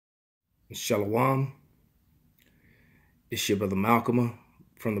Shalom. It's your brother Malcolm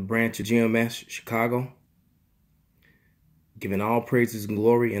from the branch of GMS, Chicago. Giving all praises and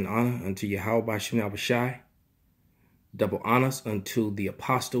glory and honor unto Yahweh Bashim Abishai. Double honors unto the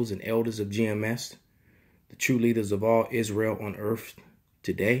apostles and elders of GMS, the true leaders of all Israel on earth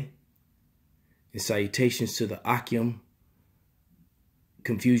today. And salutations to the Akim,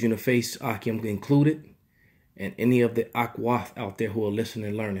 confusion of face, Akim included, and any of the Akwath out there who are listening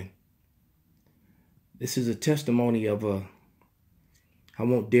and learning. This is a testimony of I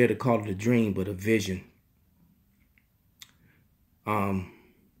won't dare to call it a dream, but a vision.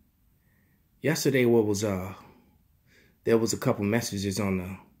 Yesterday, there was a couple messages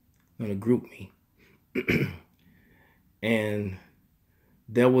on a group me, and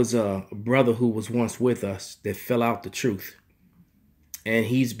there was a brother who was once with us that fell out the truth, and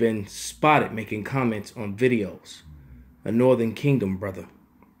he's been spotted making comments on videos. A Northern Kingdom brother,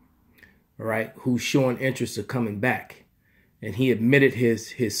 all right, who's showing interest of coming back, and he admitted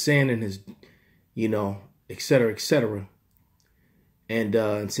his sin and his, et cetera,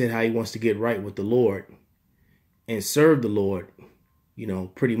 and said how he wants to get right with the Lord and serve the Lord,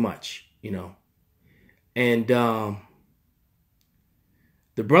 pretty much, and the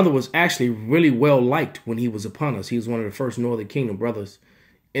brother was actually really well liked when he was upon us. He was one of the first Northern Kingdom brothers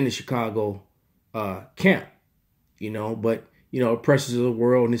in the Chicago camp, but the pressures of the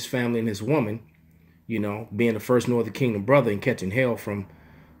world and his family and his woman, being the first Northern Kingdom brother and catching hell from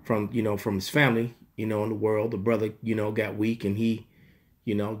his family, in the world. The brother, got weak and he,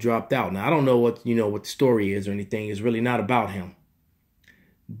 dropped out. Now, I don't know what the story is or anything. It's really not about him.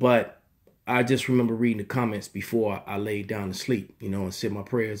 But I just remember reading the comments before I laid down to sleep, and said my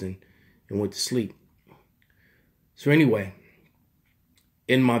prayers and went to sleep. So anyway,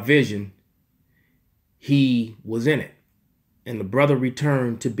 in my vision, he was in it. And the brother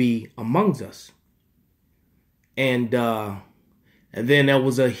returned to be amongst us. And then there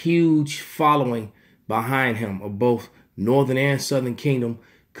was a huge following behind him of both Northern and Southern Kingdom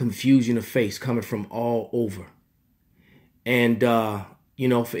confusion of face coming from all over. And,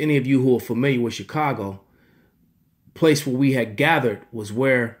 for any of you who are familiar with Chicago, place where we had gathered was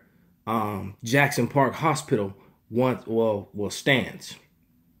where Jackson Park Hospital stands.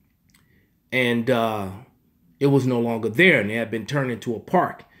 And it was no longer there, and it had been turned into a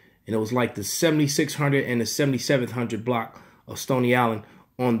park. And it was like the 7600 and the 7700 block of Stony Island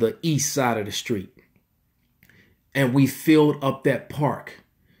on the east side of the street. And we filled up that park.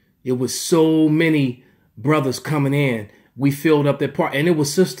 It was so many brothers coming in. We filled up that park. And it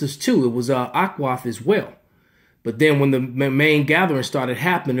was sisters too. It was Akwath as well. But then when the main gathering started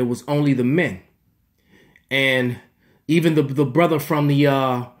happening, it was only the men. And even the brother from the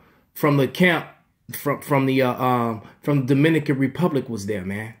camp, from the Dominican Republic was there,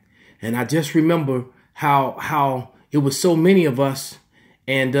 man. And I just remember how it was so many of us,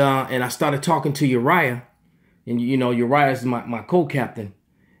 and I started talking to Uriah, and Uriah is my co-captain,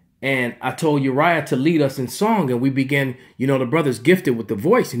 and I told Uriah to lead us in song, and we began, the brother's gifted with the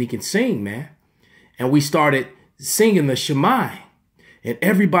voice and he can sing, man. And we started singing the Shemai, and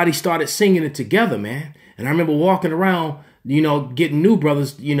everybody started singing it together, man. And I remember walking around, getting new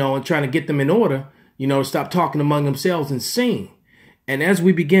brothers, and trying to get them in order, to stop talking among themselves and sing. And as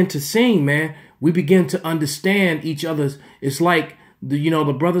we begin to sing, man, we begin to understand each other's. It's like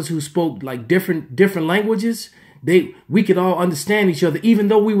the brothers who spoke like different languages. We could all understand each other, even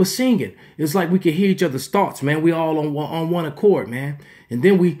though we were singing. It's like we could hear each other's thoughts, man. We all on one accord, man. And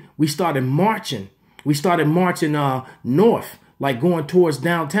then we started marching. We started marching north, like going towards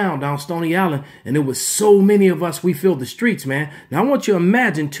downtown, down Stony Island. And there was so many of us, we filled the streets, man. Now I want you to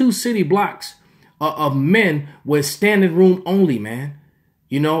imagine 2 city blocks of men with standing room only, man.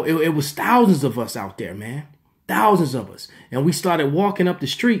 It was thousands of us out there, man. Thousands of us. And we started walking up the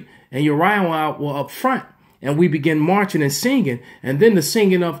street, and Uriah were up front, and we began marching and singing. And then the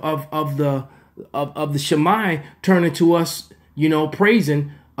singing of the Shemai turned into us,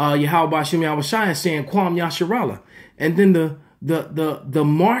 praising Yahweh Bashim Yahushai and saying Kwam Yasharallah. And then the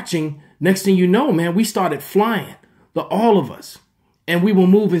marching, next thing you know, man, we started flying, all of us. And we were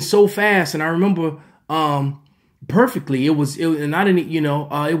moving so fast. And I remember perfectly. It was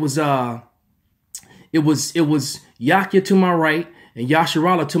Yahya to my right and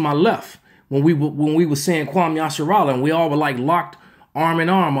Yasharallah to my left when we were saying Kwam Yasharallah, and we all were like locked arm in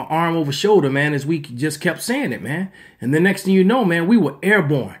arm, or arm over shoulder, man, as we just kept saying it, man. And the next thing you know, man, we were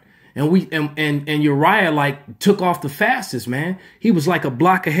airborne. And Uriah like took off the fastest, man. He was like a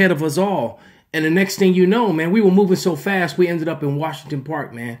block ahead of us all. And the next thing you know, man, we were moving so fast, we ended up in Washington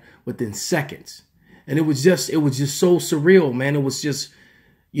Park, man, within seconds. And it was just so surreal, man. It was just,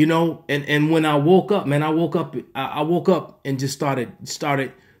 you know, and when I woke up, man, I woke up and just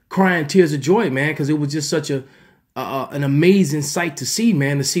started crying tears of joy, man, because it was just such an amazing sight to see,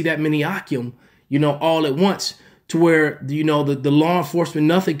 man, to see that many Akim, you know, all at once, to where, you know, the law enforcement,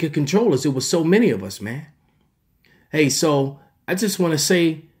 nothing could control us. It was so many of us, man. Hey, so I just want to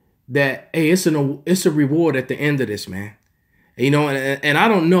say that, hey, it's a reward at the end of this, man. You know, and I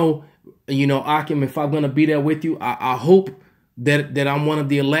don't know, you know, Akim, if I'm gonna be there with you. I hope that I'm one of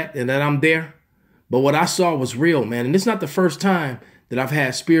the elect and that I'm there. But what I saw was real, man. And it's not the first time that I've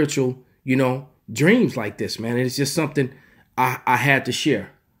had spiritual, you know, dreams like this, man. And it's just something I had to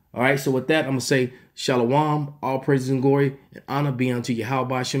share. All right. So with that, I'm gonna say Shalom, all praises and glory and honor be unto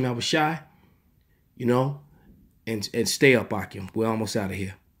Yahweh Hashem Yahushai, you know, and stay up, Akim. We're almost out of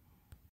here.